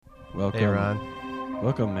Welcome. Hey, Ron.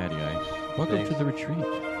 Welcome, Matty Ice. Welcome Thanks. to the retreat.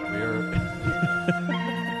 We're. I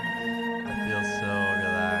feel so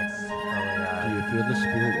relaxed. Oh my god. Do you feel the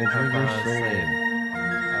spirit entering your soul?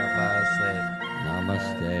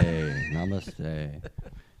 Namaste.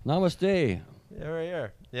 Namaste. Yeah, we're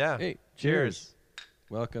here. Yeah. Hey, Cheers.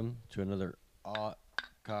 Welcome to another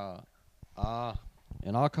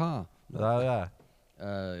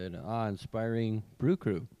an awe-inspiring brew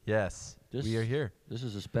crew. Yes. We are here. This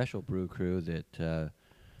is a special brew crew that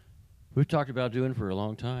we've talked about doing for a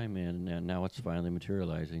long time, and now it's finally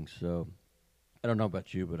materializing. So I don't know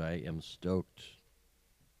about you, but I am stoked.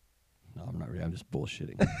 No, I'm not really. I'm just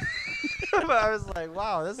bullshitting. I was like,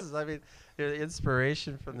 wow, this is, the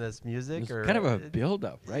inspiration from this music. It's or kind of a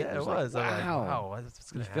build-up, right? Yeah, it was. Like, I'm like, wow. wow,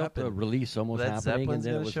 what's going to Felt the happen? release almost Led happening, Zeppelin's and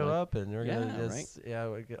then going it to was show like, up, and we're going to yeah,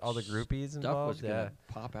 just, we get all the groupies stuff involved. was gonna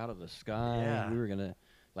pop out of the sky. Yeah. We were gonna,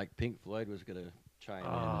 like Pink Floyd was gonna chime in.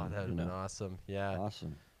 Oh, and, that would have been awesome. Yeah.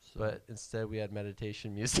 Awesome. So But instead, we had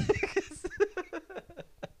meditation music.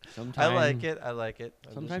 sometimes, I like it.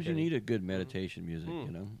 Sometimes you need a good meditation music,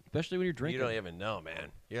 you know, especially when you're drinking. You don't even know, man.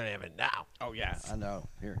 You don't even know. Oh yeah, I know.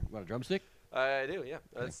 Here, want a drumstick? I do, yeah.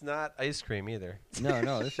 It's not ice cream either.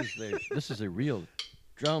 No. This is a real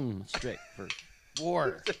drumstick for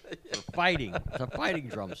war, for fighting. It's a fighting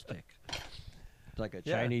drumstick. It's like a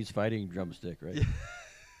Chinese fighting drumstick, right? Yeah.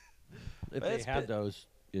 If they had those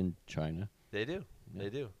in China. They do. Yeah. They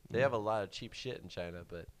do. They have a lot of cheap shit in China,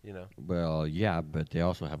 but, you know. Well, yeah, but they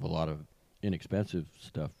also have a lot of inexpensive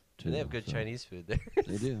stuff too. And they have good Chinese food there.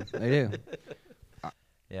 They do. They do.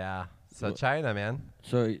 Yeah. So Well- China, man.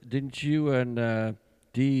 So didn't you and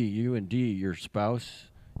Dee, your spouse,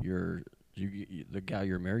 the guy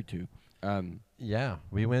you're married to, Yeah.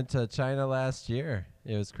 We went to China last year.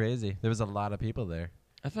 It was crazy. There was a lot of people there.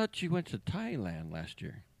 I thought you went to Thailand last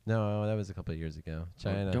year. No, that was a couple of years ago.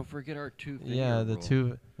 China. Oh, don't forget our two fingers. Yeah, the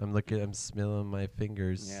two. I'm smelling my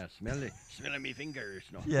fingers. Yeah, smelling me fingers.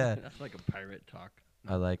 No. Yeah. That's like a pirate talk.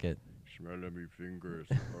 I like it. Smelling me fingers.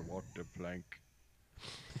 I walk the plank.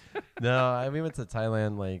 No, we went to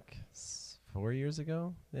Thailand like 4 years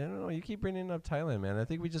ago. I don't know. You keep bringing up Thailand, man. I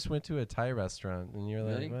think we just went to a Thai restaurant, and you're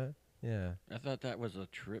Really? like, what? Yeah. I thought that was a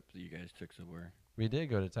trip that you guys took somewhere. We did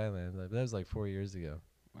go to Thailand. That was like 4 years ago.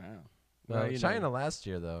 Wow. No, Well, you China know, last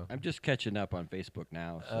year, though. I'm just catching up on Facebook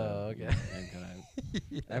now. So Oh, okay.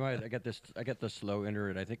 I got the slow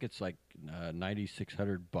internet. I think it's like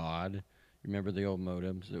 9,600 baud. Remember the old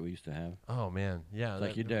modems that we used to have? Oh, man. Yeah. It's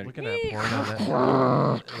like you did. Looking at porn on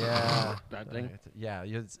that. Yeah. That thing? Yeah.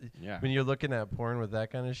 Yeah. When you're looking at porn with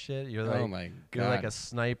that kind of shit, you're like, Oh my you're like God. a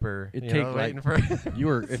sniper. It'd you take know, like waiting for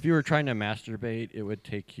if you were trying to masturbate, it would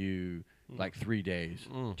take you like 3 days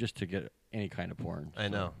just to get any kind of porn. I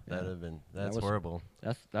know. yeah. That's was- horrible.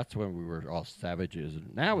 That's when we were all savages.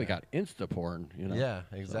 And now we got Insta porn, you know. Yeah,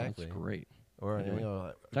 So exactly. that's great. Or, Anyway.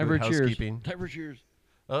 good Time for cheers. housekeeping. Time for cheers.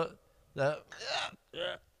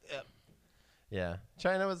 Yeah.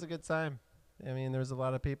 China was a good time. I mean, there was a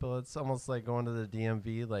lot of people. It's almost like going to the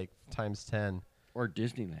DMV like times 10. Or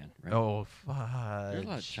Disneyland, right? Oh, fuck. There's a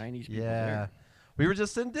lot of Chinese people Yeah. there. We were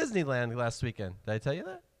just in Disneyland last weekend. Did I tell you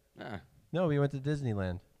that? Nah. No, we went to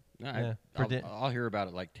Disneyland. Nah, Yeah, for I'll hear about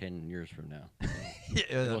it like 10 years from now. Yeah,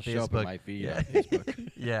 It'll on show up on Facebook. my feed Yeah. on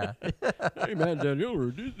Facebook. Yeah. Hey, man, Daniel, we're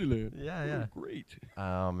at Disneyland. Yeah. Oh, great.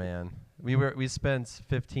 Oh, man. We spent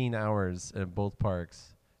 15 hours at both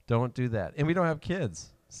parks. Don't do that. And we don't have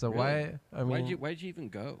kids. So Really? why? I mean, why'd you even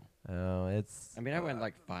go? oh, it's. I mean, I went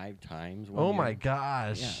like 5 times. One Oh year. my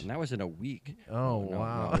gosh. Yeah, and that was in a week. Oh No,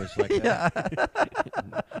 wow. No, it was like Yeah.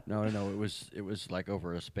 no, it was like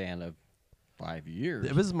over a span of 5 years.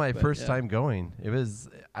 It was my But, first yeah. time going. It was.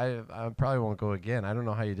 I probably won't go again. I don't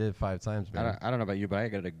know how you did it 5 times, man. I don't know about you, but I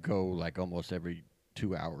got to go like almost every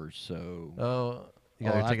 2 hours. So Oh, you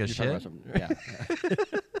gotta take a you're talking about shit. something-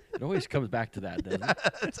 Yeah. It always comes back to that, doesn't it?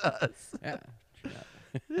 It does. Yeah.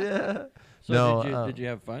 Yeah. So No, did you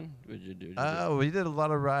have fun? Did you do? We did a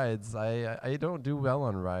lot of rides. I don't do well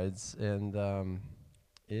on rides, and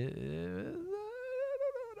it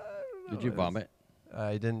Did you vomit?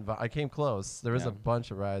 I didn't. I came close. There was Yeah. a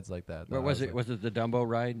bunch of rides like that. What was it? Was it the Dumbo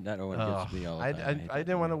ride? That one gets me all the I time. hate didn't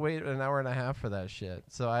that want to ride. wait an hour and a half for that shit,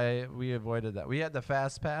 so we avoided that. We had the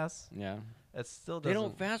fast pass. Yeah. It still They doesn't.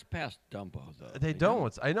 don't fast pass Dumbo though. They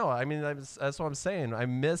don't. I know. I mean, that's what I'm saying. I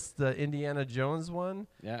missed the Indiana Jones one,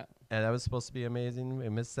 Yeah. and that was supposed to be amazing. I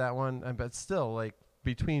missed that one, but still, like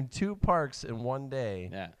between 2 parks in one day.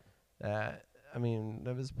 Yeah. I mean,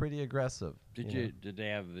 that was pretty aggressive. Did they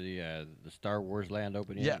have the Star Wars land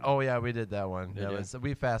open yet? Yeah. Oh yeah, we did that one. Did ya?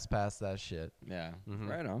 We fast passed that shit. Yeah. Mhm.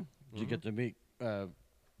 Right on. Did you get to meet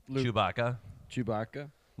Chewbacca. Chewbacca?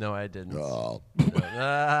 No, I didn't. Oh.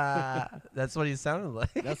 That's what he sounded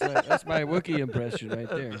like. That's my Wookiee impression right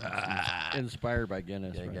there. Inspired by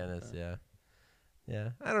Guinness. Yeah, right? Guinness. Yeah. Yeah,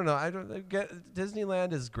 I don't know. I don't get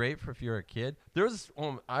Disneyland is great for if you're a kid.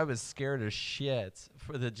 I was scared as shit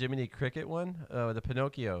for the Jiminy Cricket one, the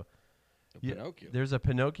Pinocchio. Pinocchio. There's a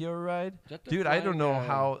Pinocchio ride, Is that the dude. I don't know flying,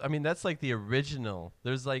 how. I mean, that's like the original.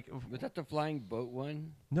 There's like Was that the flying boat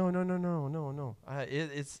one? no.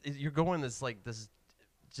 You're going this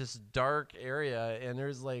just dark area, and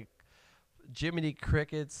there's like Jiminy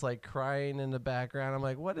Crickets like crying in the background. I'm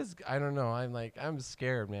like, what is? I don't know. I'm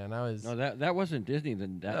scared, man. I was. No, that wasn't Disney.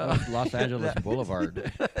 Then that was Los Angeles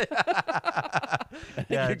Boulevard.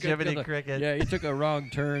 Yeah, You took Jiminy the- Cricket. Yeah, you took a wrong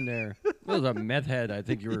turn there. It was a meth head. I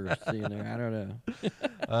think you were seeing there. I don't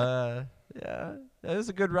know. Yeah, it was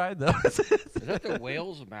a good ride though. Is that the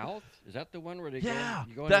whale's mouth? Is that the one where they Yeah, go?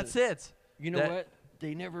 You go that's into, it. You know That- what?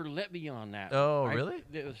 They never let me on that. Oh, really?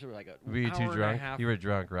 It was sort of like a Were you hour too and a drunk? half. You were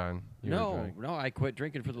drunk, Ron. You were drunk. No, I quit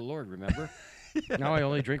drinking for the Lord. Remember? Now I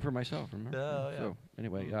only drink for myself. Remember? Oh, yeah. So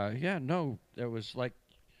anyway, there was like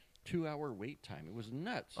 2-hour wait time. It was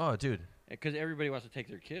nuts. Oh, dude. Because everybody wants to take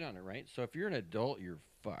their kid on it, right? So if you're an adult, you're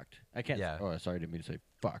fucked. I can't. Yeah. Oh, sorry, I didn't mean to say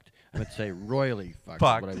fucked. I meant to say royally fucked.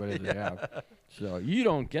 Fucked. What I have. So you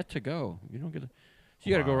don't get to go. You don't get to. So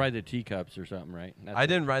you got to go Wow. ride the teacups or something, right? That's I it.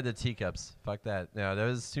 didn't ride the teacups. Fuck that. No,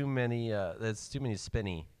 there's too many. There's too many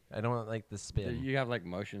spinny. I don't like the spin. You have like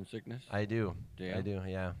motion sickness. I do. Do ya? I do.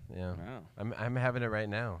 Yeah. Yeah. Wow. I'm having it right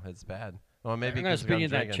now. It's bad. Well, maybe I'm gonna 'cause spin you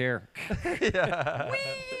I'm in that drinking. chair. Yeah.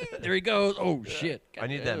 There he goes. Oh shit! I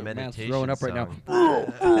need that Man's meditation throwing up right song.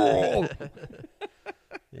 now.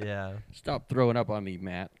 Yeah. Stop throwing up on me,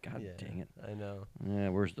 Matt. God Yeah, dang it. I know. Yeah,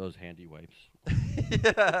 where's those handy wipes?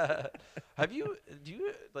 Yeah.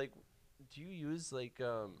 Do you use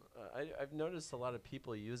I've noticed a lot of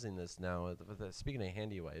people using this now. Speaking of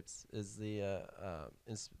handy wipes, is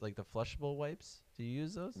like the flushable wipes? Do you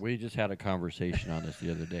use those? We just had a conversation on this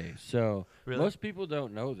the other day. So Really? most people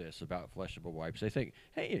don't know this about flushable wipes. They think,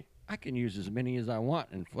 hey, I can use as many as I want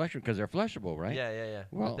and flush them because they're flushable, right? Yeah.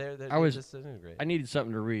 Well, they're I was- just integrate. I needed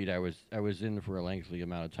something to read. I was in for a lengthy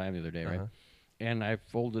amount of time the other day, right? Uh-huh. And I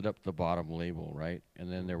folded up the bottom label, right?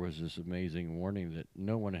 And then there was this amazing warning that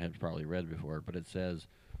no one had probably read before, but it says,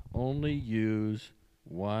 only use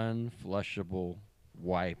one flushable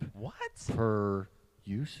wipe What? per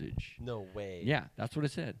usage. No way. Yeah, that's what it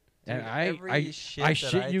said. Dude, and every shit I that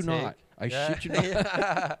shit I you take- not. I Yeah. shit you not.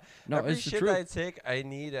 Yeah. No, Every it's the shit truth. I take, I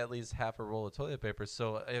need at least half a roll of toilet paper.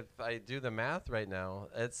 So if I do the math right now,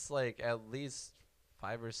 it's like at least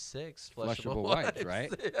 5 or 6 Flushable wipes, wipes,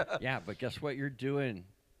 right? Yeah. Yeah, but guess what you're doing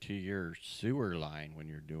to your sewer line when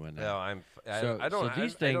you're doing that? No, So- I don't. so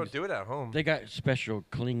these I don't things- do it at home. They got special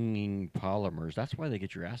clinging polymers. That's why they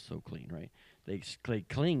get your ass so clean, right? They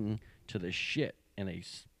cling to the shit, and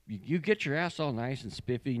you get your ass all nice and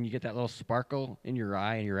spiffy, and you get that little sparkle in your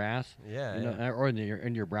eye and your ass, Yeah, you know, or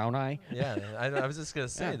in your brown eye. yeah. I was just gonna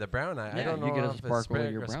say Yeah. the brown eye. I Yeah, don't know you get a if it's sparkle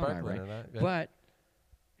in your or brown eye, sparkling right? or not. But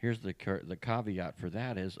here's the caveat for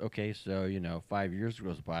that is, okay, so 5 years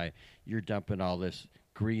goes by, you're dumping all this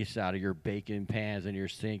grease out of your baking pans and your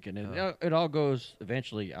sink, and it all goes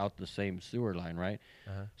eventually out the same sewer line, right?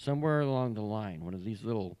 Uh-huh. Somewhere along the line, one of these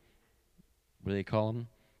little, what do they call them?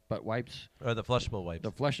 Butt wipes? Or the flushable wipes.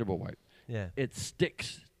 The flushable wipe. Yeah. It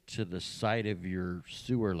sticks to the side of your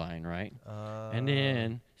sewer line, right? And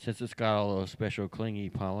then, since it's got all those special clingy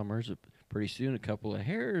polymers, pretty soon a couple of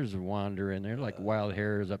hairs wander in there, like wild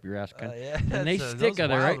hairs up your ass, yeah, and they so stick those on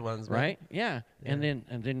there, wild right? ones, man. Right? Yeah. And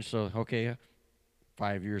then so okay,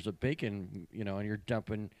 5 years of bacon, and you're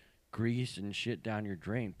dumping grease and shit down your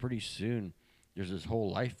drain. Pretty soon, there's this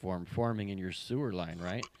whole life form forming in your sewer line,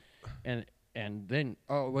 right? And then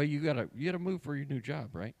you gotta move for your new job,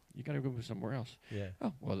 right? You gotta go somewhere else. Yeah.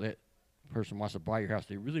 Oh, well, that person wants to buy your house.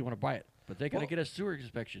 They really want to buy it, but they got to Well, get a sewer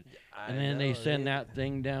inspection. I And then they know, send that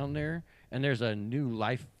thing down there, and there's a new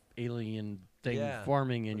life alien thing Yeah.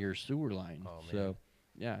 forming in your sewer line. Oh, man. So,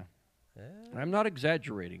 yeah. Yeah. I'm not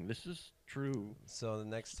exaggerating. This is true. So the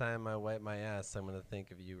next time I wipe my ass, I'm gonna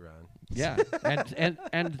think of you, Ron. Yeah.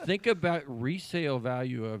 and think about resale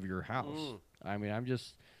value of your house. I mean,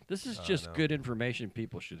 this is Oh, just no. good information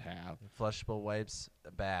people should have. Flushable wipes,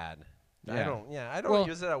 bad. Yeah. I don't Well,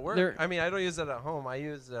 use it at work. they're- I mean, I don't use it at home. I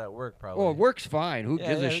use it at work probably. Well, it works fine. Who Yeah,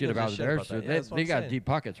 gives yeah, a who shit gives a about shit theirs? about that? So Yeah, that's what they I'm got saying. deep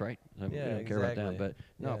pockets, right? So we Yeah, don't care about that. exactly. But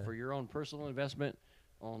no, Yeah. for your own personal investment,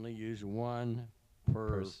 only use one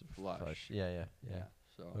per flush. Yeah. Yeah.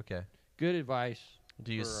 So Okay. good advice.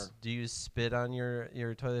 Do you for- do you spit on your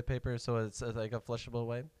toilet paper so it's like a flushable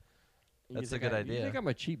wipe? You That's a think good You idea. think I'm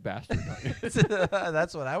a cheap bastard? Don't you?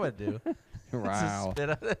 That's what I would do. Wow. Spit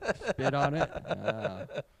on it. Spit on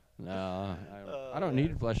it? No, I don't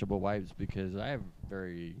need flushable wipes because I'm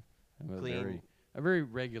a Clean. very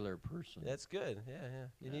regular person. That's good. Yeah, yeah.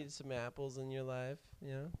 You Yeah. need some apples in your life,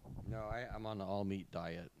 you know. No, I'm on the all meat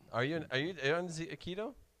diet. Are you on a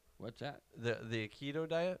keto? What's that? The keto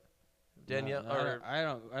diet? No, Danielle no, or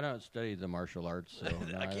I don't study the martial arts. So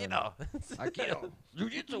no, I don't keto. know. Aikido,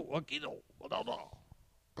 jiu-jitsu, aikido,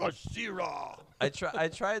 Kashira. I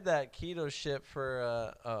tried that keto shit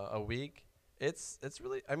for a week. It's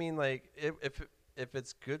really, I mean, like if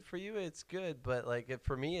it's good for you, it's good, but like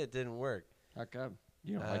for me it didn't work. How come?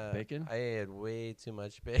 You don't like bacon? I ate way too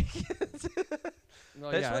much bacon.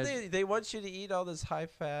 Well, That's yeah, what they want you to eat all this high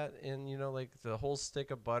fat and like the whole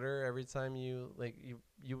stick of butter every time you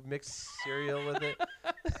you mix cereal with it.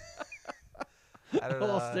 I don't a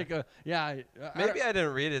little know. stick of Maybe I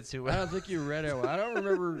didn't read it too I well. don't think you read it. Well. I don't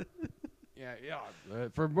remember.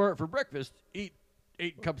 For breakfast, eat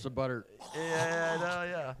 8 cups of butter. Yeah, I know,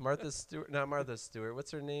 yeah. Martha Stewart, not Martha Stewart.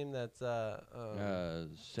 What's her name? That's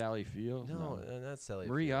Sally Field. no, not Sally.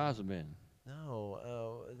 Marie Field. Osmond.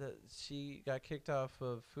 No, she got kicked off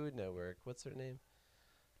of Food Network. What's her name?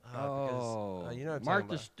 You know what I'm talking Martha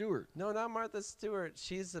about. Stewart. No, not Martha Stewart.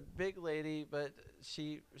 She's a big lady, but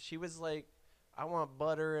she was like, I want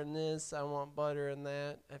butter in this, I want butter in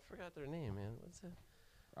that. I forgot their name, man. What's it?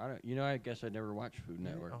 I don't. You know, I guess I never watched Food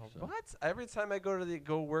Network. Oh, So. what? Every time I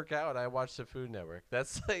go work out, I watch the Food Network.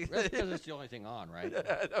 That's like That's because it's the only thing on, right?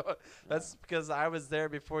 I know. That's because I was there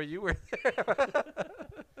before you were there.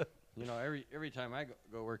 You know, every time I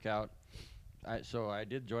go work out, I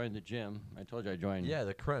did join the gym. I told you I joined. Yeah,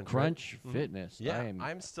 the Crunch. Crunch right? Fitness. Yeah, I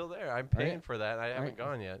I'm still there. I'm paying for that. I haven't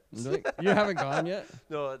gone yet. You haven't gone yet?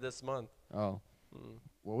 No, this month. Oh. Mm.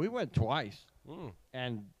 Well, we went twice, Mm.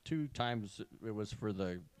 and 2 times it was for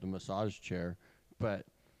the massage chair. But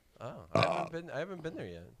Oh, I haven't been there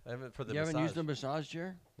yet. I haven't for the you massage. haven't used the massage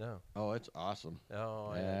chair? No. Oh, it's awesome. Oh,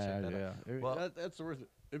 I gotta check that out. yeah. Well- That's worth it.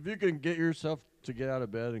 If you can get yourself to get out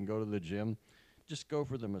of bed and go to the gym, just go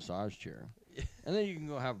for the massage chair, and then you can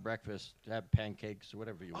go have breakfast, have pancakes,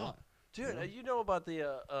 whatever you want. Dude, Yeah. you know about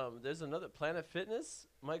the there's another Planet Fitness?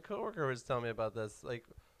 My coworker was telling me about this. Like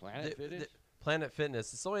Planet Fitness. Planet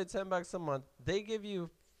Fitness. It's only $10 a month. They give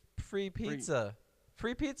you free pizza.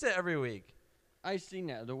 Free pizza every week. I seen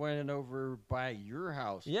that. The one over by your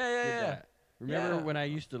house. Yeah, did yeah. that. Remember Yeah. when I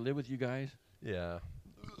used to live with you guys? Yeah.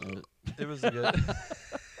 Uh, It was good.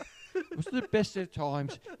 It was the best of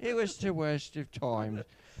times. It was the worst of times.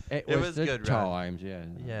 It was the good, Ron. times. Yeah.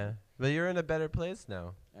 Yeah. But you're in a better place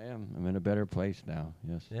now. I am. I'm in a better place now.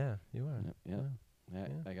 Yes. Yeah, you are. Yeah. Yeah.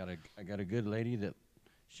 I got a good lady that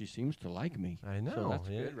she seems to like me. I know. So that's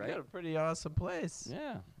Yeah, good, You right? got a pretty awesome place.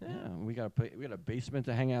 Yeah. Yeah. Yeah. We got a basement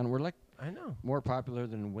to hang out in. We're like I know. more popular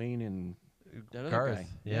than Wayne and that other Garth. guy.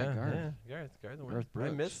 Yeah, Garth. yeah. Garth. Garth Brooks.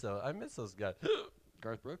 I miss those guys.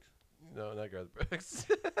 Garth Brooks. No, not Garth Brooks.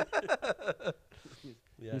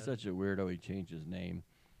 Yeah. He's such a weirdo. He changed his name.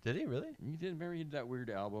 Did he really? He did. Remember he did that weird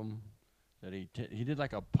album that he did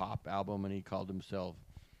like a pop album and he called himself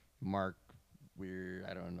Mark Weird.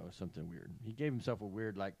 I don't know, something weird. He gave himself a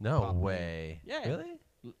weird like No pop name. way. Yeah.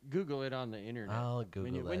 Really? Google it on the internet. I'll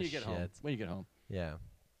Google when you that get home. shit. When you get home. Yeah.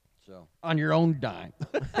 So on your own dime.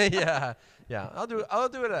 yeah. Yeah. I'll do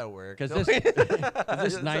it at work. Because Don't-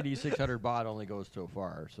 this 9600 baud only goes so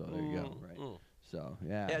far. So there you go. Right. Mm. So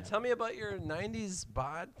yeah. Yeah. Tell me about your '90s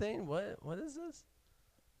bod thing. What is this?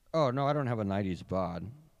 Oh no, I don't have a 90s bod.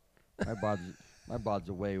 My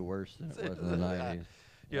bod's way worse than it was in the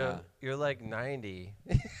 90s. You're like 90.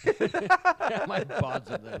 Yeah, my bod's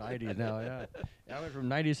in the 90s now. Yeah. I went from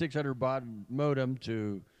 9600 baud modem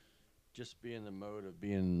to just being the mode of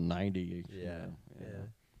being 90. you Yeah, know, yeah.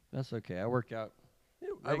 That's okay. I work out.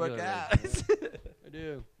 I work regularly. out. I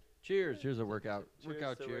do. Cheers. Here's a workout. Cheers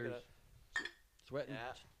Workout to cheers. working out. Sweating.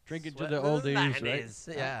 Yeah. Drinking Sweat to the with the oldies, 90s.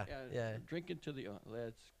 right? Yeah. Drinking to the.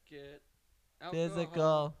 Let's get.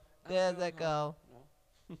 Physical. Alcohol. Physical.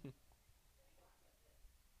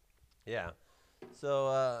 Yeah.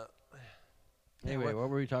 So, Anyway, what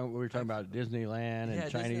were we talking? We were talking about Disneyland and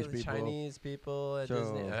Chinese people. Chinese people at So-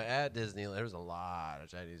 Disney. At Disneyland, there's a lot of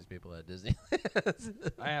Chinese people at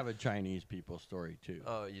Disneyland. I have a Chinese people story too.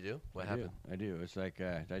 Oh, you do? What I happened? Do. I do. It's like,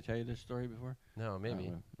 did I tell you this story before? No,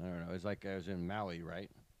 maybe. I don't know. It's like I was in Maui, right?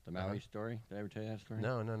 The Maui story. Did I ever tell you that story?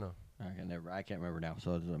 No. I can't remember now,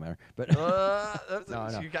 so it doesn't matter. But No,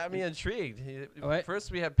 no. You got me intrigued. What? First,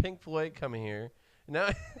 we have Pink Floyd coming here. Now,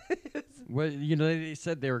 well, you know, they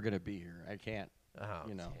said they were going to be here. I can't. oh,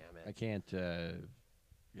 You know, damn it. I can't.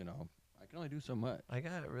 You know, I can only do so much. I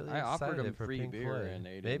got really I offered excited them for free Pink beer Floyd. and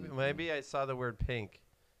they maybe didn't. maybe I saw the word pink,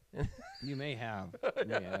 You may have. You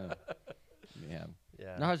may have. You may have.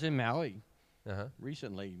 Yeah. No, I was in Maui Uh-huh.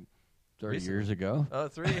 recently, 30 Recently? years ago. Oh,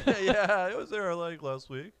 3. Yeah, I was there like last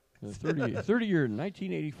week. 30 year,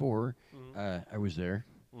 1984, Mhm. I was there.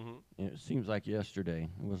 Mhm. And it seems like yesterday.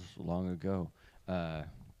 It was long ago.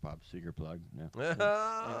 Bob Seger plug. No.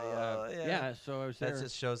 Oh, Yeah, so I was there. That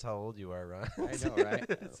just shows how old you are, Ron. I know, right?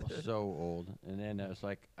 I was so old. And then it's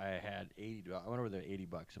like I had I went over there,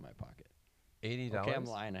 $80 in my pocket. $80. Okay, I'm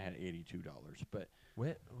lying. I had $82, but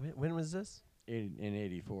When was this? in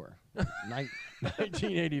 84.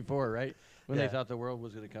 1984, right? When Yeah. they thought the world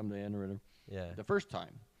was going to come to an end or whatever. Yeah. The first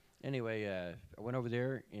time. Anyway, I went over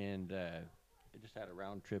there and I just had a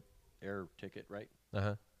round trip air ticket, right?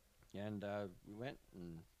 Uh-huh. And we went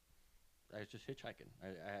and I was just hitchhiking. I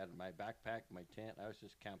had my backpack, my tent. I was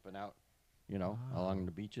just camping out, along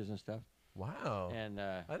the beaches and stuff. Wow. And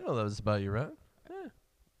I didn't know that was about you, Ron.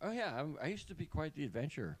 oh yeah, I used to be quite the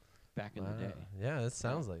adventurer back in the day. Yeah, that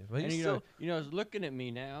sounds like it. But And you you still know, looking at me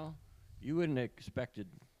now, you wouldn't have expected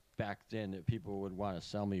back then that people would want to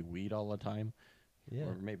sell me weed all the time. Yeah.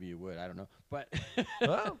 Or maybe you would. I don't know. But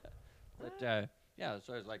Well, but yeah,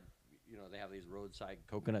 so it's like, they have these roadside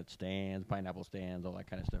coconut stands, pineapple stands, all that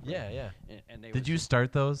kind of stuff. Right? yeah, yeah. And they Did were you just-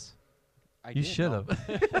 start those? I You did, should no.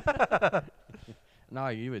 have. No,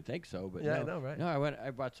 you would think so, but Yeah, no. I know, right? No,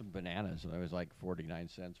 I bought some bananas, and it was like 49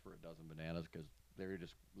 cents for a dozen bananas because they were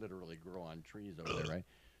just literally grow on trees over there, right?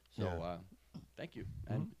 So, Yeah. thank you.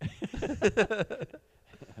 And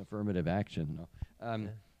affirmative action, no,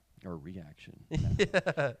 or reaction. No.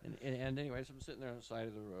 Yeah. And anyways, I'm sitting there on the side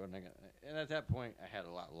of the road, and at that point, I had a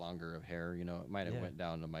lot longer of hair. It might have Yeah. went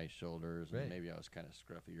down to my shoulders, Right. and maybe I was kind of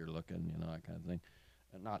scruffier looking, that kind of thing.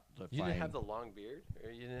 And not the You fine. didn't have the long beard?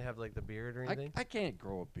 Or you didn't have like the beard or anything? I can't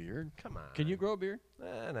grow a beard. Come on. Can you grow a beard?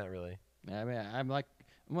 Not really. I mean, I'm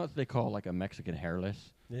what they call like a Mexican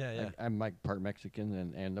hairless. Yeah, yeah. I'm like part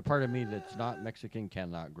Mexican, and the part of me that's not Mexican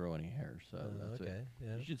cannot grow any hair. So that's okay. it.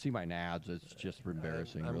 Yeah. You should see my nads. It's just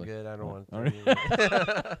embarrassing. I'm really. good. I don't want All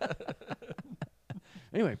to.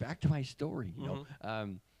 Anyway, back to my story.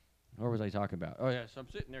 Mhm. What was I talking about? Oh yeah, so I'm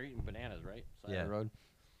sitting there eating bananas, right, side Yeah. of the road,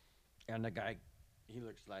 and the guy, he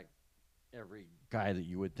looks like every guy that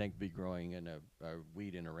you would think be growing in a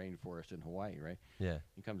weed in a rainforest in Hawaii, right? Yeah.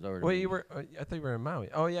 He comes over to Well, me. you were. I thought you were in Maui.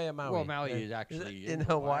 Oh yeah, yeah, Maui. Well, Maui Yeah. is actually in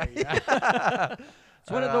Hawaii. It's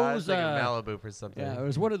one of I was those. thinking Malibu for something. Yeah, it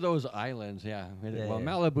was one of those islands. Yeah. Yeah, Well, yeah.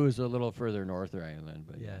 Malibu's a little further north of island,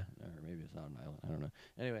 but Yeah. or maybe it's not an island. I don't know.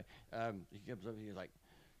 Anyway, he comes up. He's like,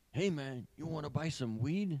 "Hey, man, you want to buy some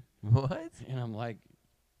weed?" What? And I'm like,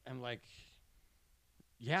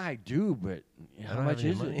 "Yeah, I do, but how don't have much any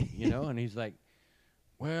is money." it?" And he's like,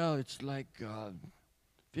 "Well, it's like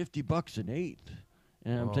 $50 an eighth."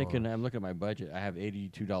 And I'm thinking, I'm looking at my budget. I have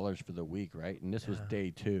 $82 for the week, right? And this was Yeah. day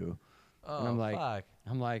 2. Oh, And I'm like, fuck.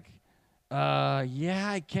 yeah,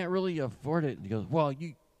 I can't really afford it. And he goes, well,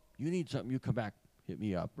 you need something. You come back, hit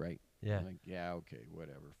me up, right? Yeah. I'm like, yeah, okay,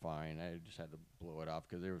 whatever, fine. I just had to blow it off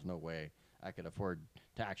because there was no way I could afford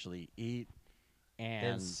to actually eat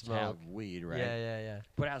and smoke. have weed, right? Yeah, yeah,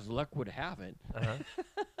 But as luck would have it, yeah. Uh-huh.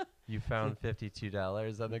 You found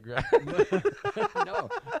 $52 on the ground.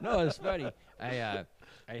 no, it's funny. I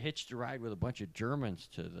hitched a ride with a bunch of Germans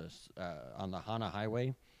to this on the Hana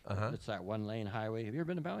Highway. Uh-huh. It's that one-lane highway. Have you ever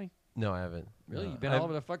been to Maui? No, I haven't. Really? No. You've been all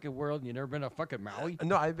over the fucking world and you never been to fucking Maui?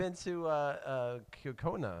 No, I've been to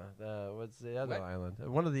Kona. What's the other What? island?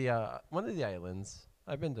 One of the islands.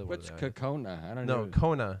 I've been to. What's one of the islands. Kokona? I don't No, know.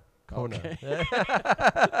 Kona. Kona. Okay.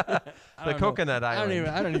 The I don't know. coconut island.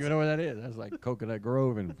 I don't even know where that is. That's like Coconut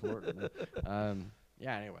Grove in Florida.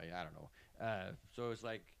 Yeah. Anyway, I don't know. So it's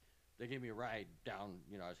like they gave me a ride down.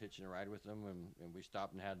 I was hitching a ride with them, and we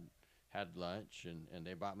stopped and had lunch, and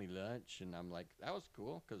they bought me lunch, and I'm like, that was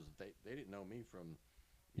cool because they didn't know me from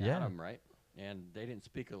Yeah. Adam, right? And they didn't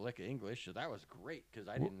speak a lick of English, so that was great because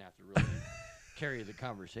I didn't have to really carry the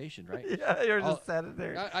conversation, right? Yeah, you're All- just sat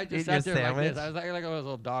there. I just eating sat your there like sandwich. this. I was like those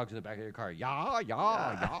little dogs in the back of your car. Yeah,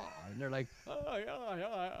 and they're like, oh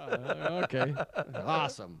yeah. Okay,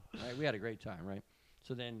 awesome. Right, we had a great time, right?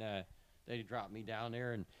 So then they dropped me down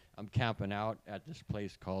there, and I'm camping out at this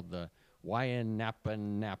place called the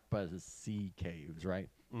Napa Sea Caves, right?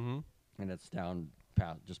 Mm-hmm. And it's down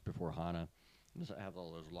just before Hana. Just have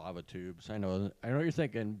all those lava tubes. I know you're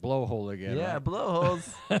thinking blowhole again. Yeah, right?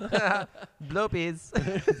 blowholes. Blopies.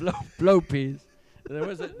 Blowpeas.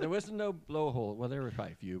 There wasn't no blowhole. Well, there were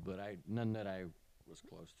probably a few, but none that I was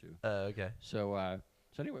close to. Okay. So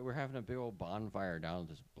anyway, we're having a big old bonfire down at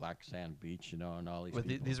this black sand beach, and all these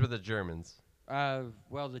people. These were the Germans.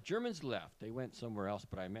 Well, the Germans left. They went somewhere else,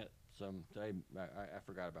 but I met some. I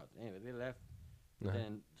forgot about them. Anyway, they left. But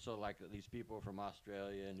then, so like these people from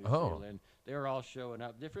Australia and New Oh. Zealand, they were all showing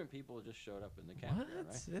up. Different people just showed up in the campground, right?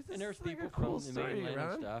 This And there's is like a people cool from the story, mainland Ron.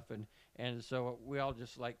 and stuff, and so we all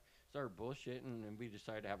just like started bullshitting, and we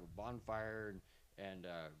decided to have a bonfire. And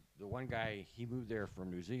the one guy, he moved there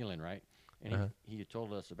from New Zealand, right? And he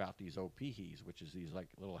told us about these opihis, which is these like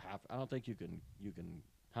little half. I don't think you can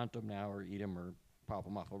hunt them now or eat them or pop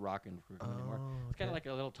them off a rock and fruit them anymore. It's kind of like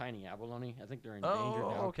a little tiny abalone. I think they're endangered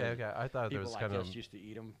now. Okay. I thought there People was like kind us of used to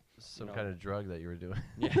eat them. some kind of drug that you were doing.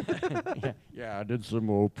 Yeah, I did some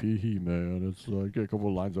opihi, man. It's like a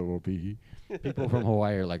couple lines of opihi. People from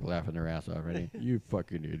Hawaii are like laughing their ass off already. You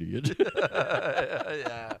fucking idiot.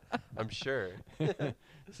 Yeah, I'm sure.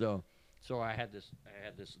 So I had this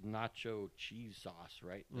nacho cheese sauce,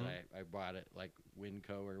 right? That I bought at like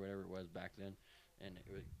Winco or whatever it was back then, and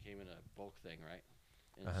it came in a bulk thing, right?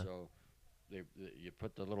 And so you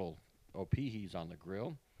put the little opihis on the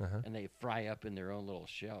grill, and they fry up in their own little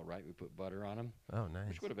shell, right? We put butter on them. Oh, nice.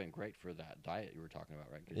 Which would have been great for that diet you were talking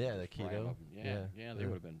about, right? 'Cause Yeah, you the just fry 'em keto. up and- yeah, they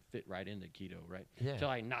would have been fit right into keto, right? Yeah. Till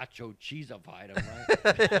I nacho cheesified them, right?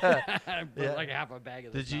 I put Yeah. like a half a bag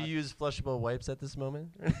of. Did you use flushable wipes at this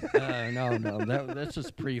moment? No, that's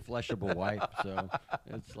just pre-flushable wipe. So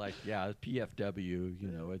it's like, PFW. You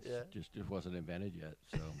know, it wasn't invented yet.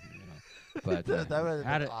 So but That would've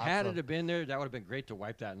had been it awesome. been there, that would have been great to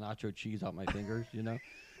wipe that nacho cheese out my fingers.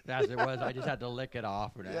 As it was, I just had to lick it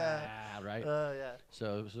off. And, right. Yeah.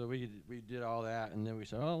 So we did all that, and then we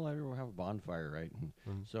said, oh, we'll have a bonfire, right?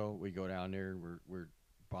 And so we go down there, and we're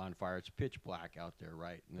bonfire. It's pitch black out there,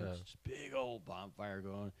 right? And there's this big old bonfire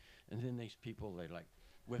going, and then these people, they like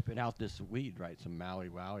whipping out this weed, right? Some Maui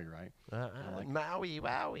Wowie, right? Like, Maui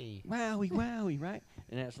Wowie. Wowie, right?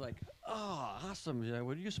 And it's like, oh, awesome.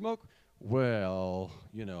 What do you smoke? Well,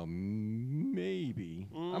 maybe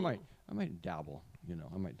I might dabble.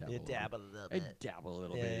 I might dabble. You dabble a little I bit. dabble a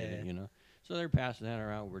little bit in it, So they're passing that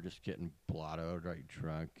around. We're just getting blottoed, right,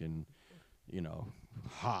 drunk, and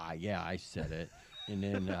I said it. And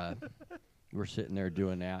then we're sitting there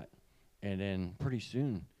doing that, and then pretty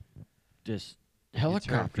soon, this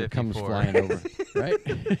helicopter comes 54. flying over, right?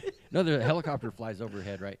 No, the helicopter flies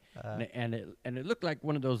overhead, right? And it looked like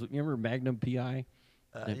one of those. You remember Magnum PI?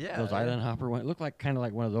 Those Island Hopper ones. It looked like kind of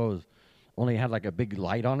like one of those, only it had like a big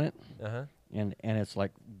light on it. And it's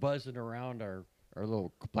like buzzing around our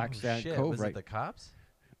little Black Sand Cove, was right? it the cops?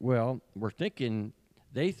 Well, we're thinking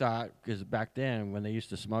they thought, because back then when they used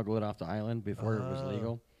to smuggle it off the island before it was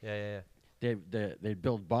legal, they'd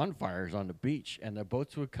build bonfires on the beach, and the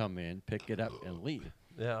boats would come in, pick it up, and leave.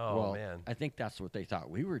 Yeah. Oh, well, man. I think that's what they thought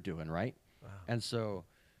we were doing, right? Wow. And so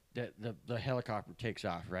the helicopter takes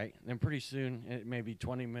off, right? And then pretty soon, maybe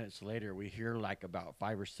 20 minutes later, we hear like about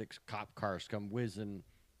 5 or 6 cop cars come whizzing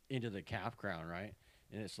into the campground, right?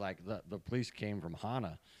 And it's like the police came from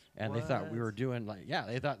Hana, and they thought we were doing like,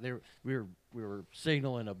 they thought we were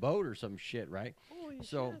signaling a boat or some shit, right? Holy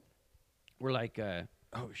so shit. we're like,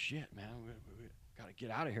 oh shit, man, we gotta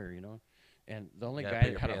get out of here, And the only gotta guy put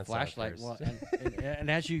that your had a pants on flashlight, first.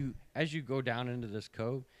 and as you go down into this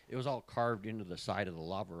cove, it was all carved into the side of the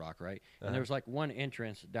lava rock, right? And there was like one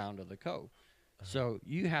entrance down to the cove, so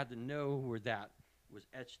you had to know where that was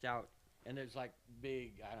etched out. And there's like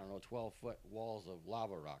big, 12-foot walls of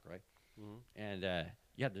lava rock, right? And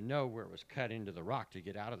you had to know where it was cut into the rock to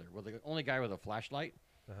get out of there. Well, the only guy with a flashlight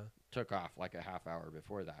took off like a half hour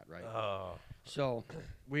before that, right? Oh. So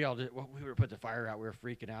we all did. Well, we were put the fire out. We were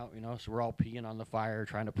freaking out, So we're all peeing on the fire,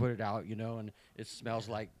 trying to put it out, and it smells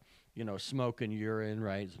like, smoke and urine,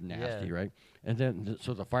 right? It's nasty, right? And then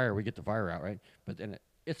so we get the fire out, right? But then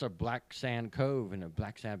it's a black sand cove and a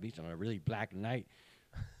black sand beach on a really black night.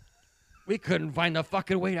 We couldn't find the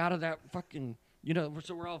fucking way out of that fucking,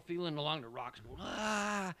 so we're all feeling along the rocks, going,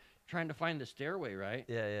 trying to find the stairway, right?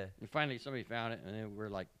 Yeah. And finally somebody found it, and then we're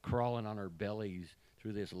like crawling on our bellies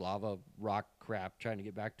through this lava rock crap, trying to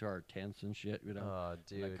get back to our tents and shit, Oh,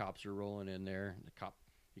 dude. And the cops are rolling in there. The cop,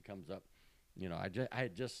 he comes up. I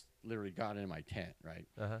had just literally gotten in my tent, right?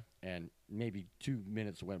 And maybe 2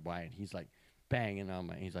 minutes went by, and he's like banging on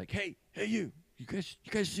he's like, hey, you guys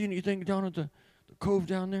see anything down at the cove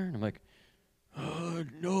down there? And I'm like,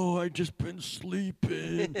 no, I just been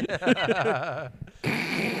sleeping.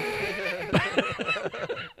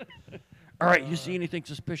 All right, you see anything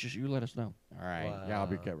suspicious, you let us know. All right, I'll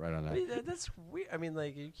be kept right on that. I mean, that's weird. I mean,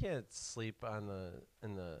 like, you can't sleep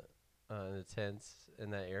in the tents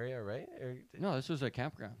in that area, right? No, this was a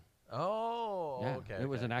campground. Oh, Yeah, okay. it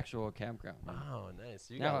was okay. an actual campground. Yeah. Oh, nice.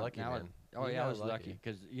 You got lucky, man. Oh, You yeah, I got was lucky.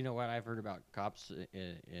 Because you know what? I've heard about cops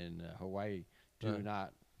in Hawaii do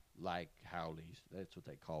not like haoles. That's what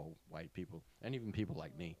they call white people. And even people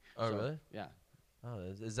like me. Oh, So, really? Yeah. Oh,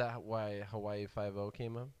 is that why Hawaii 5-0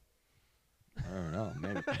 came up? I don't know,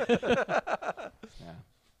 maybe. Yeah.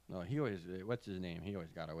 No, he always. What's his name? He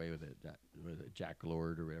always got away with it. Was it Jack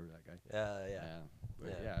Lord or whatever that guy? Yeah. But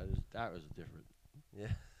Yeah. yeah, that was different. Yeah.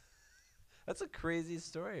 That's a crazy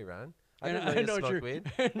story, Ron. I And didn't know you what smoked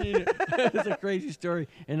weed. It's a crazy story,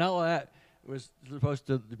 and all that was supposed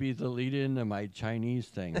to be the lead-in to my Chinese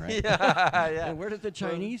thing, right? Yeah. And where did the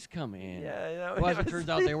Chinese come in? Yeah. Well, as it turns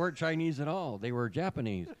out, they weren't Chinese at all. They were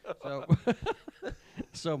Japanese. So,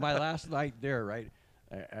 so my last night there, right?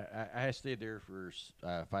 I stayed there for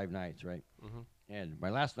 5 nights, right? Mhm. And my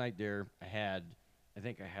last night there, I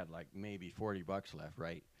think I had like maybe $40 left,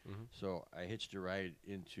 right? Mhm. So I hitched a ride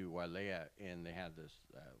into Wailea, and they had this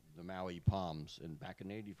the Maui Palms. And back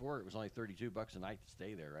in '84, it was only $32 a night to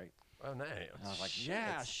stay there, right? Oh, nice. And I was like,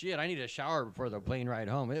 yeah, shit, I need a shower before the plane ride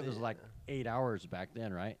home. It was like 8 hours back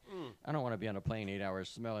then, right? Mm. I don't want to be on a plane 8 hours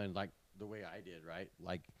smelling like the way I did, right?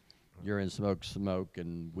 Like urine smoke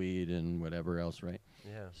and weed and whatever else, right?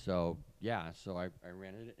 Yeah. So, yeah, so I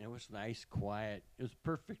rented it, and it was nice, quiet. It was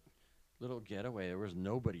perfect little getaway. There was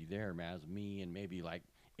nobody there, man. It was me and maybe like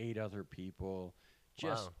 8 other people.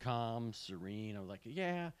 Just Wow. calm, serene. I was like,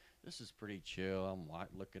 yeah, this is pretty chill. I'm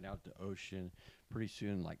looking out the ocean. Pretty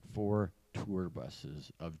soon, like 4 tour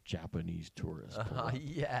buses of Japanese tourists pull up.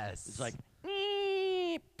 Yes. It's like,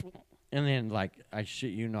 and then like, I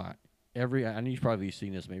shit you not, and you've probably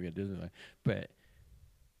seen this maybe at Disneyland, but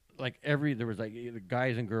like there was like the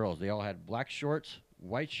guys and girls, they all had black shorts,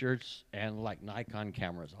 white shirts, and like Nikon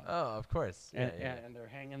cameras on. Oh, of course. And, Yeah. and they're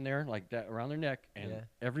hanging there like that around their neck, and Yeah.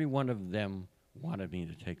 every one of them wanted me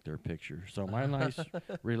to take their picture. So my nice,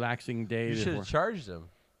 relaxing day. You should before- have charged them.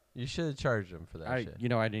 You should have charged them for that I,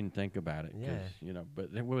 shit. I didn't think about it. 'Cause, Yeah.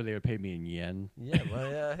 But then what, they would pay me in yen. Yeah.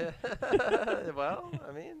 Well, yeah. Well,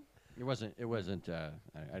 I mean. It wasn't. I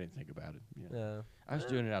didn't think about it. Yeah. I was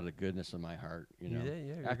doing it out of the goodness of my heart. Yeah.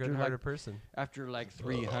 You're a After good-hearted person. After like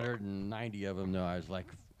 390 of them, though, I was like,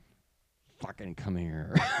 "Fucking come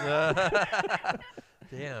here."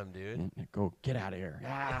 Damn, dude. Go get out of here.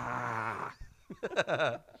 Ah.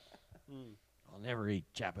 I'll never eat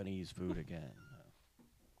Japanese food again.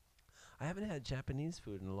 I haven't had Japanese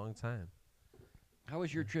food in a long time. How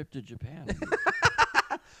was your trip to Japan?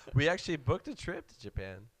 We actually booked a trip to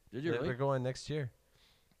Japan. Did you Yeah, really? We're going next year.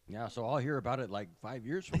 Yeah, so I'll hear about it like 5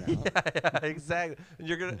 years from now. Yeah, exactly. And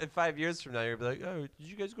you're gonna in 5 years from now, you're gonna be like, "Oh, did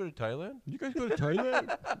you guys go to Thailand?" Did you guys go to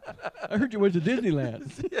Thailand? I heard you went to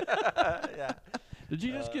Disneyland. Yeah. Did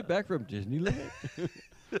you just get back from Disneyland?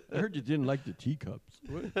 I heard you didn't like the teacups.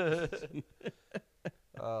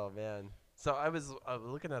 Oh man. So I was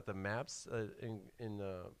looking at the maps in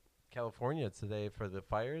California today for the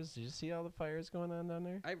fires. Did you see all the fires going on down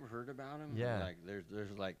there? I've heard about them. Yeah. Like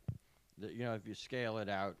there's like, if you scale it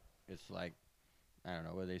out, it's like, I don't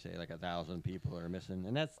know what they say, like 1,000 people are missing,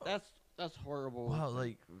 and that's horrible. Wow,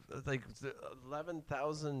 like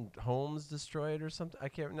 11,000 homes destroyed or something.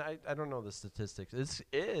 I don't know the statistics. It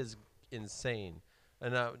is insane.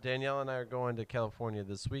 And Danielle and I are going to California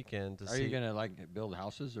this weekend to Are see. you gonna like build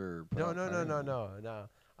houses or? Put No. out fires? No.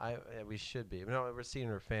 We should be. No, we're seeing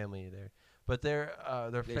her family there. But their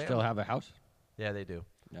They family. still have a house. Yeah, they do.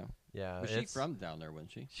 No. Yeah. Was she it's- from down there?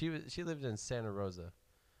 Wasn't she? She lived in Santa Rosa.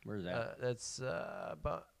 Where's that? That's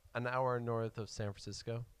about an hour north of San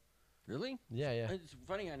Francisco. Really? Yeah. It's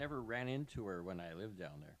funny. I never ran into her when I lived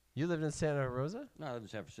down there. You lived in Santa Rosa? No, I lived in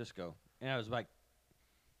San Francisco, and I was like,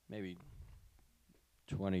 maybe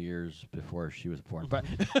 20 years before she was born. But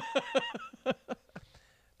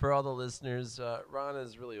For all the listeners, Ron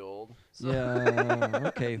is really old. So yeah,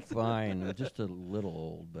 okay, fine. Just a little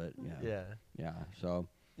old, but Yeah. yeah. So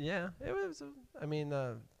Yeah, it was. I mean,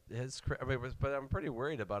 but I'm pretty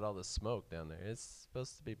worried about all the smoke down there. It's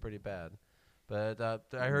supposed to be pretty bad. But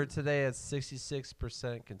I heard today it's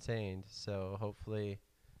 66% contained. So hopefully,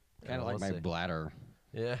 kind of like we'll my see. bladder.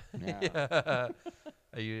 Yeah. Yeah. Yeah.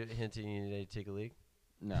 Are you hinting you need to take a leak?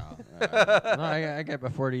 No, no. I got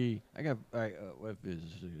about 40. What is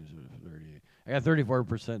 30? I got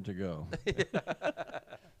 34% to go.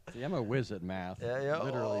 See, I'm a whiz at math. Yeah.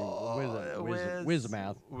 Literally whiz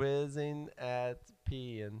math. Whizzing at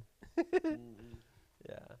peeing.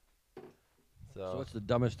 Yeah. So what's the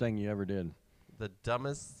dumbest thing you ever did? The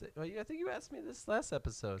dumbest? Well, I think you asked me this last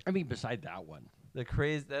episode. I mean, beside that one, The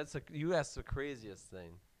crazy. You asked the craziest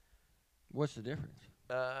thing. what's the difference?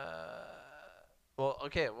 Well,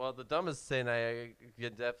 okay. Well, the dumbest thing I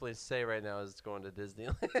could definitely say right now is going to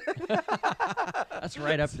Disneyland. That's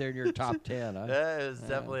right up there in your top 10. Huh? That is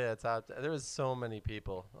definitely a top. There was so many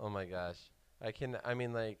people. Oh my gosh.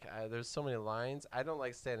 There's so many lines. I don't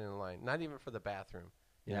like standing in line. Not even for the bathroom.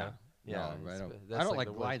 You know? Yeah, No, I don't. that's I don't like like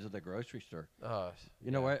the worst. lines at the grocery store. Oh,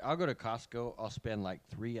 You know what? I'll go to Costco. I'll spend like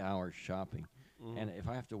 3 hours shopping, and if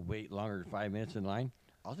I have to wait longer than 5 minutes in line,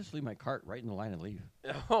 I'll just leave my cart right in the line and leave.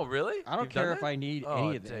 Oh, really? I don't You've done care if that? I need Oh,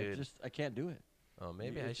 any of it. dude. Just I can't do it. Oh,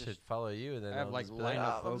 maybe It's I should just- follow you, and then I have, I'll like, just be I'm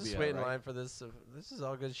just linophobia, waiting in right? line for this. This is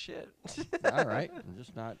all good shit. All right, I'm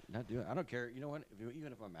just not doing it. I don't care. You know what?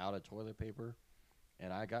 Even if I'm out of toilet paper,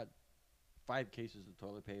 and I got 5 cases of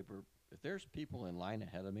toilet paper, if there's people in line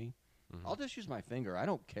ahead of me, I'll just use my finger. I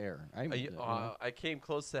don't care. I came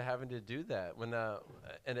close to having to do that when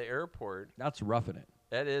in the airport. That's roughing it.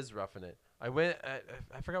 That is roughing it. I went.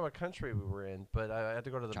 I forgot what country we were in, but I had to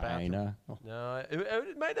go to the bathroom. China, oh, No,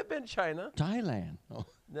 it might have been China. Thailand. Oh,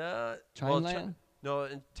 No, Thailand? no,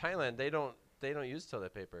 in Thailand they don't use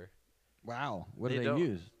toilet paper. wow. What do They they don't.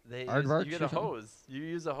 use? They Aardvarks you get or a something? hose. You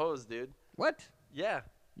use a hose, dude. What? Yeah,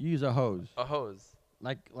 You use a hose, a hose.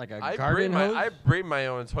 like a I garden hose? I bring my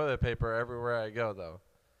own toilet paper everywhere I go, though.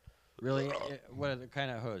 Really? What kind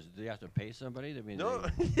of hose? Do you have to pay somebody? I mean, No,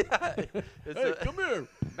 yeah, it's hey, come here.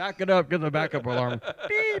 Back it up. Get the backup alarm.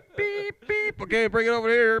 Beep, beep, beep. Okay, bring it over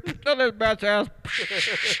here. Not this bat's ass.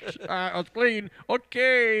 It's clean.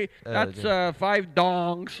 Okay. That's dude. 5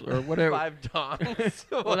 dongs or whatever. 5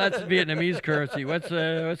 dongs. Well, that's Vietnamese currency. What's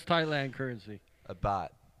Thailand currency? a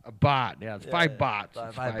bot. A baht. Yeah, it's 5 Yeah, bahts.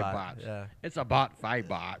 It's 5 5 baht, bahts. yeah. It's a baht, 5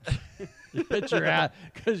 bahts. You get your ass,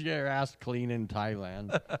 because your ass clean in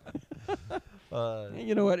Thailand.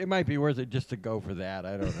 You know what? It might be worth it just to go for that.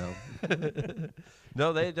 I don't know.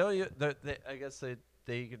 No, they don't. I guess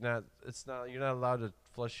they could not. It's not. You're not allowed to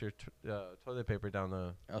flush your toilet paper down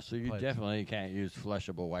the. Oh, so you Like- definitely can't use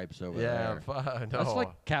flushable wipes over Yeah, there. no. That's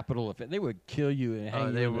like capital offense. They would kill you and hang Oh,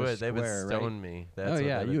 you they in the would. They would square, stone right? me. That's Oh what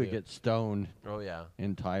yeah, they would you would do. get stoned Oh yeah,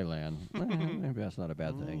 in Thailand. Well, maybe that's not a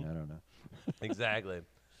bad thing. I don't know. exactly.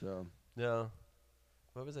 So No,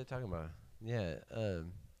 what was I talking about? Yeah,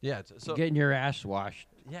 yeah. So getting your ass washed.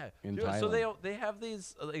 yeah, in dude, so Thailand. they have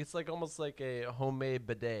these. It's like almost like a homemade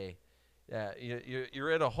bidet. Yeah,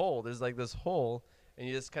 you're in a hole. There's like this hole, and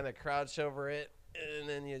you just kind of crouch over it, and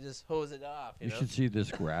then you just hose it off. You You know? should see this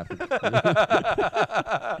graphic. Dude,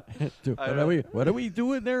 I what know. are we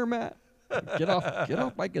doing there, Matt? Get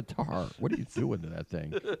off my guitar. What are you doing to that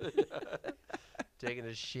thing? Taking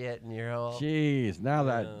a shit in your hole. Jeez, now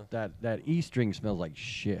Yeah. that E string smells like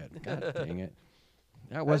shit. God dang it.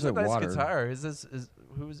 That That's a wasn't nice water. guitar. Is this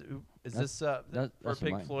That's- for that's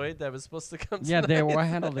Pink mine. Floyd that was supposed to come? Yeah, tonight? I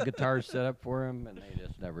handled the guitar set up for him, and they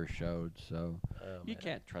just never showed. So Oh, you man.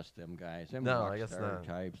 can't trust them guys. Them No, rock I guess star not.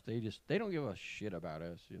 types. They don't give a shit about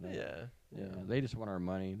us. You know. Yeah, Yeah. They just want our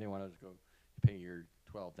money. They want us to go pay your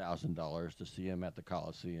 $12,000 to see him at the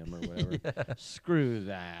Coliseum or whatever. Yeah. Screw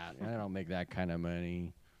that. I don't make that kind of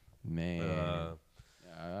money, man.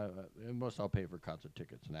 Most I'll pay for concert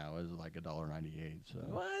tickets now is like $1.98. So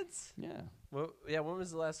What? yeah. Well, yeah. When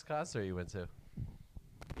was the last concert you went to?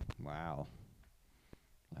 Wow.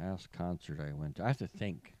 Last concert I went to. I have to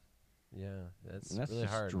think. Yeah, that's And that's really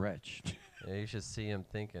just hard. stretched. Yeah, you should see him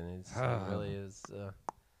thinking. It really is.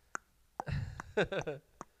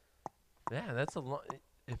 Yeah, that's a long.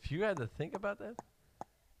 If you had to think about that,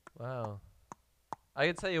 wow. I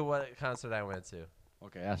can tell you what concert I went to.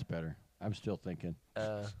 Okay, that's better. I'm still thinking.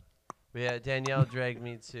 Yeah, Danielle dragged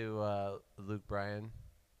me to Luke Bryan.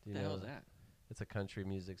 Do you What the know hell is that? It's a country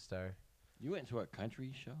music star. You went to a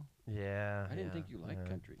country show? Yeah. I didn't yeah, think you liked yeah.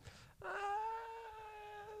 country. I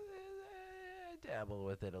dabble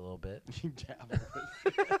with it a little bit. You dabble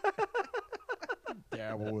with it.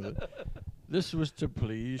 Dabble with it. This was to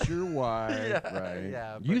please your wife, Yeah, right?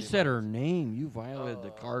 yeah, You pretty said her name. You violated the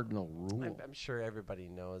Oh. cardinal rule. I'm sure everybody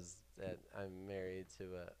knows that I'm married to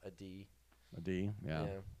a D. A D? Yeah.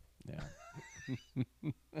 Yeah.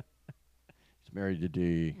 He's married to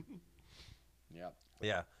D. Yep.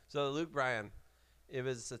 Yeah. So Luke Bryan, it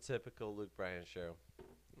was a typical Luke Bryan show.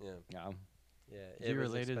 Yeah. Yeah. Yeah. Is he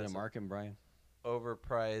related to Mark and Brian?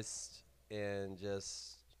 Overpriced and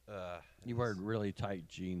just. He wore really tight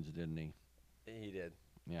jeans, didn't he? He did.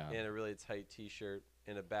 Yeah. And a really tight T-shirt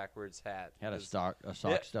and a backwards hat. Had a 'cause- sock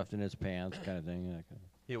Yeah. stuffed in his pants, kind of thing. Yeah,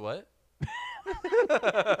 He what?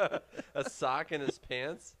 A sock in his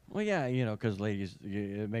pants? well, yeah, because ladies,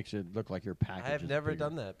 it makes it look like your package. I have is never bigger.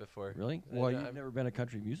 done that before. Really? I Well, know- you've I've- never been a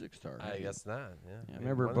country music star. I have you? guess not. Yeah. Yeah, Maybe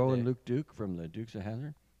remember one Bo and day. Luke Duke from the Dukes of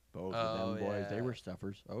Hazzard? Both of them boys, they were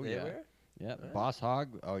stuffers. Oh They yeah, were? yeah. Alright. Boss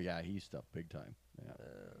Hog. Oh yeah, he stuffed big time. Yeah.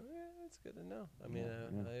 Yeah, that's good to know. I mean,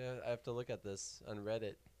 Yeah, I have to look at this on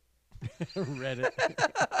Reddit. Reddit.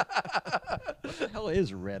 What the hell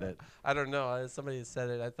is Reddit? I don't know. Somebody said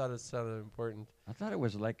it. I thought it sounded important. I thought it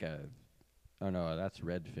was like a. Oh no, that's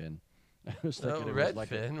Redfin. I was thinking Oh, it was like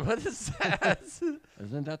Redfin. What is that?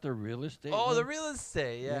 isn't that the real estate? Oh, one? the real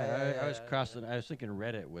estate. Yeah. I was crossing. I was thinking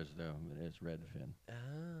Reddit was though, but it's Redfin. Ah.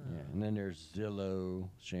 Yeah, and then there's Zillow.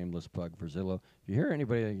 Shameless plug for Zillow. If you hear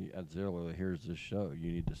anybody at Zillow that hears this show,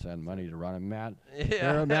 you need to send money to Ron and Matt.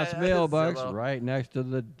 Yeah. Matt's mailbox Zillow. right next to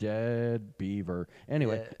the dead beaver.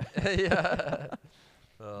 Anyway, Yeah. Yeah.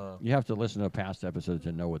 Oh. you have to listen to past episodes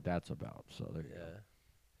to know what that's about. So there you go.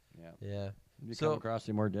 Yeah. Yeah. Yeah. Have you So- come across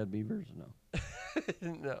any more dead beavers? No.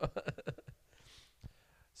 No.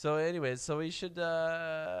 So, anyways, so we should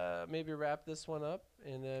maybe wrap this one up,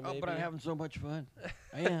 and Oh, maybe. but I'm having so much fun.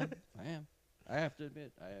 I am. I have to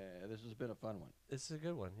admit, this has been a fun one. It's a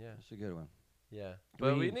good one, yeah, It's a good one. yeah. Do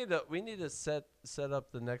But we- we need to set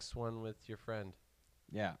up the next one with your friend.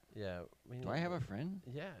 Yeah. Yeah. We Do need I have to- a friend?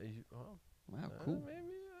 Yeah. Well, Wow, cool.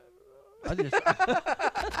 Maybe. I just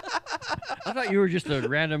I thought you were just a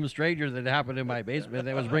random stranger that happened in my basement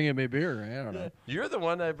that was bringing me beer. I don't know. You're the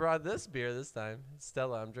one that brought this beer this time,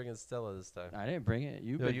 Stella. I'm drinking Stella this time. I didn't bring it.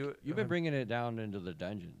 You've No, you've been bringing it down into the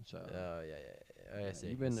dungeon. So Oh yeah. I see.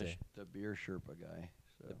 you've been I see. the beer Sherpa guy.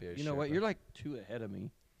 So. The beer You know what? Sherpa. You're like 2 ahead of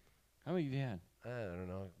me. How many have you had? I don't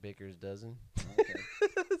know, baker's dozen. Okay.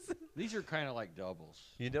 These are kind of like doubles.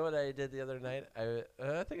 You know what I did the other night?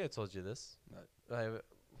 I think I told you this.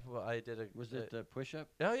 I did a. Was it the push-up?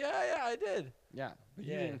 Oh yeah, I did. Yeah, but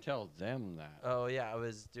you Yeah. didn't tell them that. Oh yeah, I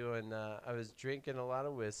was doing. I was drinking a lot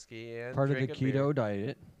of whiskey and Part of the drinking keto beer.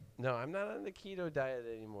 diet. No, I'm not on the keto diet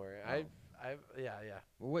anymore. Oh. Yeah.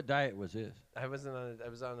 Well, what diet was this? I wasn't on. I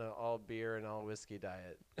was on an all beer and all whiskey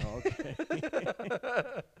diet. Oh, okay.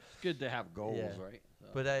 It's good to have goals, Yeah. right? So.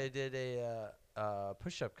 But I did a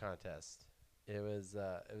push-up contest. It was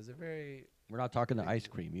a very we're not talking the ice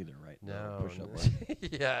cream either, right? The no. push-up no. one.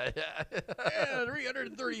 Yeah. Yeah,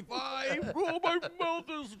 335. Oh, my mouth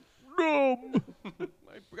is numb.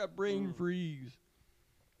 I got brain freeze.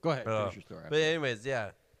 Go ahead. Finish your story. But anyways, yeah.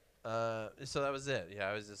 So that was it. Yeah,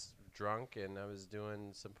 I was just drunk and I was doing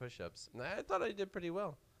some push-ups. And I thought I did pretty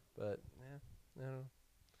well, but yeah, I don't know.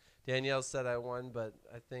 Danielle said I won, but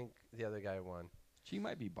I think the other guy won. She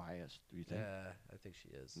might be biased. Do you think? Yeah, I think she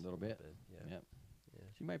is. A little bit. Yeah. Yep. Yeah.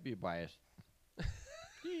 She might be biased.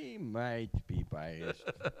 She might be biased.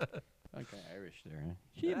 Okay, Irish there. Huh?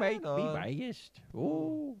 She I might know. be biased.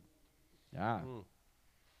 Oh. Yeah.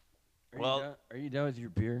 Mm. Are you done with your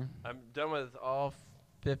beer? I'm done with all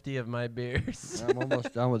 50 of my beers. I'm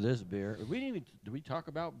almost done with this beer. We didn't even, did we talk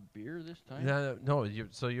about beer this time? No.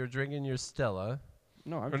 So you're drinking your Stella.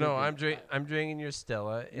 No, I'm drinking your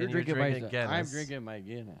Stella, You're and you're drinking drinking my Guinness. I'm drinking my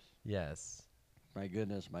Guinness. Yes. My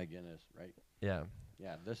goodness, right? Yeah.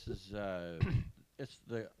 Yeah, this is it's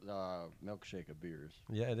the milkshake of beers.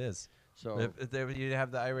 Yeah, it is. So If you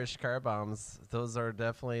have the Irish car bombs, those are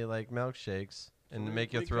definitely like milkshakes and we-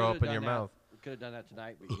 make you we throw coulda up in done your that. mouth. We could have done that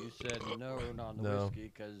tonight, but you said no on the No.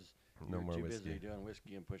 whiskey because No you were more too whiskey. busy doing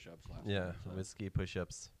whiskey and push-ups last Yeah, night. So, whiskey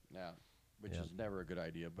push-ups. yeah, which Yeah. is never a good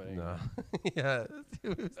idea. But anyway, No. Yeah,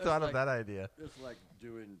 who thought like- of that idea? it's like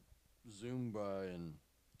doing Zumba and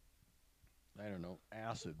I don't know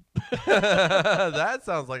acid. That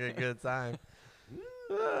sounds like a good time.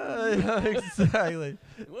 Yeah, exactly.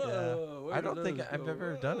 Whoa, where I don't did think those I've go?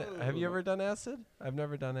 ever done it. Have you Whoa. ever done acid? I've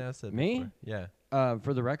never done acid. Me? Before. Yeah.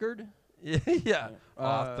 For the record, Yeah.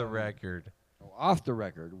 Off the Um, record. off the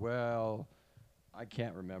record. Well, I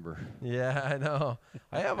can't remember. Yeah, I know.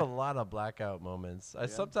 I have a lot of blackout moments. I Yeah.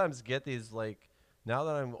 sometimes get these like now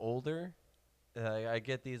that I'm older, I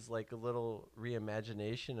get these like a little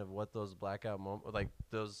reimagination of what those blackout moments, like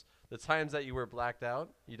the times that you were blacked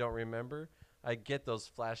out, you don't remember. I get those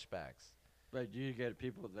flashbacks. But do you get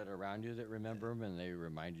people that are around you that remember them and they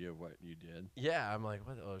remind you of what you did? Yeah, I'm like,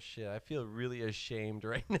 what? Oh shit! I feel really ashamed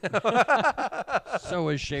right now. So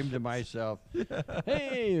ashamed of myself.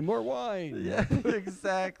 Hey, more wine. Yeah,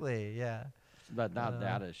 exactly. Yeah. But not Uh,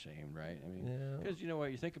 that ashamed, right? I mean, Yeah. because you know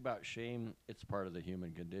what? You think about shame, it's part of the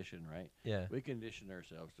human condition, right? Yeah. We condition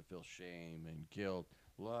ourselves to feel shame and guilt,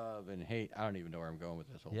 love and hate. I don't even know where I'm going with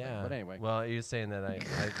this whole thing. Yeah. But anyway. Well, you're saying that I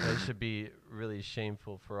should be really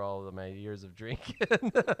shameful for all of my years of drinking.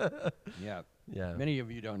 Yeah. Yeah. Many of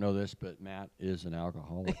you don't know this, but Matt is an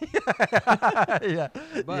alcoholic. Yeah.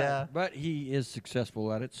 But, Yeah. but he is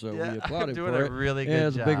successful at it, so Yeah, we applaud him doing for a it. really Yeah, good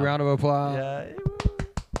it's a big job. round of applause. Yeah.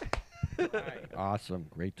 Awesome.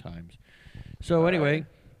 Great times. So anyway,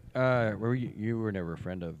 were you were never a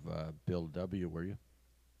friend of Bill W., were you?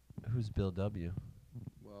 Who's Bill W?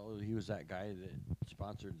 Well, Well, he was that guy that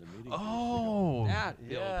sponsored the meeting. Oh, that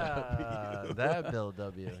Bill yeah, W. that Bill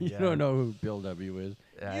W. You yeah. don't know who Bill W. is.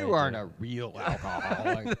 Yeah, You I aren't do. a real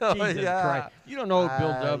alcoholic. No, Jesus yeah. Christ. You don't know who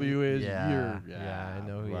Bill I- W. is. Yeah, You're, yeah, I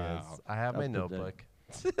know who he wow. is. I have my That's notebook.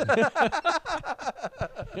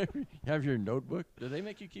 You have your notebook? Do they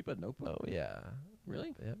make you keep a notebook? Oh yeah.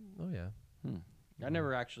 Really? Yep. Oh yeah. I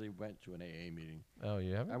never actually went to an AA meeting. Oh,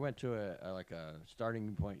 you haven't? I went to a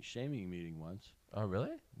starting point shaming meeting once. Oh really?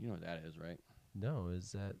 You know what that is, right? No.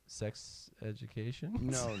 Is that sex education?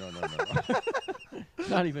 No.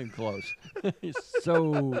 Not even close. It's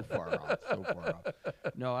so far off.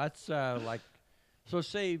 No, that's so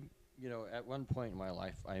say, at one point in my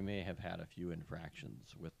life, I may have had a few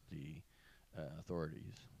infractions with the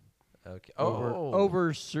authorities Okay.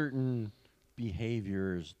 over certain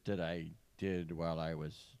behaviors that I did while I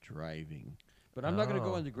was driving. But I'm not going to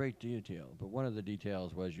go Oh. into great detail. But one of the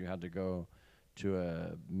details was you had to go to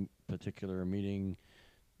a particular meeting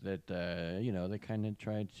that, they kind of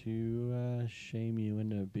tried to shame you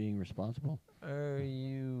into being responsible. Are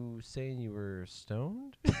you saying you were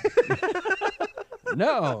stoned?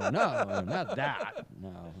 No, not that.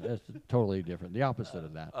 No, that's totally different. The opposite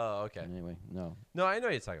of that. Oh, okay. Anyway, no. No, I know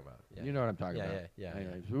what you're talking about. Yeah. You know what I'm talking about. Yeah.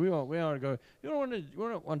 Anyway, so we don't want to go. We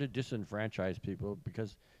don't want to disenfranchise people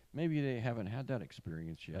because maybe they haven't had that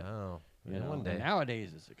experience yet. Oh, You yeah, know, one and day.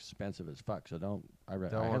 nowadays it's expensive as fuck. So I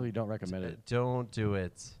highly don't recommend it. Don't do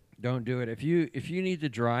it. Don't do it. If you need to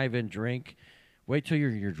drive and drink, wait till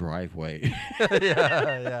you're in your driveway.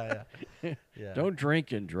 yeah. Don't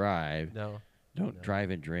drink and drive. No. Don't No.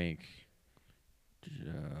 drive and drink. I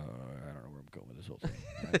don't know where I'm going with this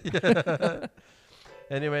whole thing.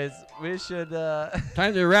 Anyways, we should.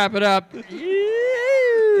 Time to wrap it up.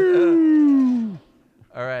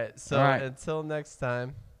 All right. So All right. until next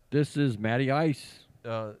time. This is Matty Ice.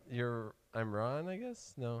 I'm Ron, I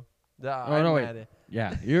guess. No. Oh, I'm no, wait. Matty.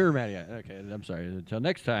 Yeah, you're Matty Ice. Okay, I'm sorry. Until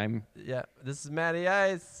next time. Yeah. This is Matty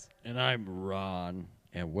Ice. And I'm Ron.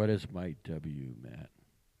 And what is my W, Matt?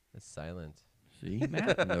 It's silent. See,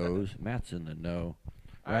 Matt knows. Matt's in the know.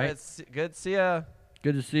 All Right? right. Good. See ya.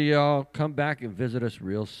 Good to see y'all. Come back and visit us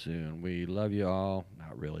real soon. We love you all.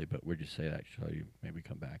 Not really, but we just say that so you maybe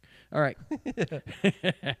come back. All right.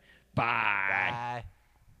 Bye.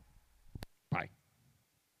 Bye.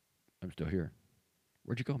 I'm still here.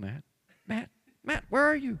 Where'd you go, Matt? Matt, where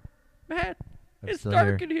are you? Matt, I'm it's still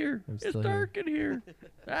dark here. in here. I'm It's still here. dark in here.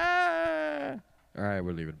 Ah. All right,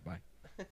 we're leaving. Bye.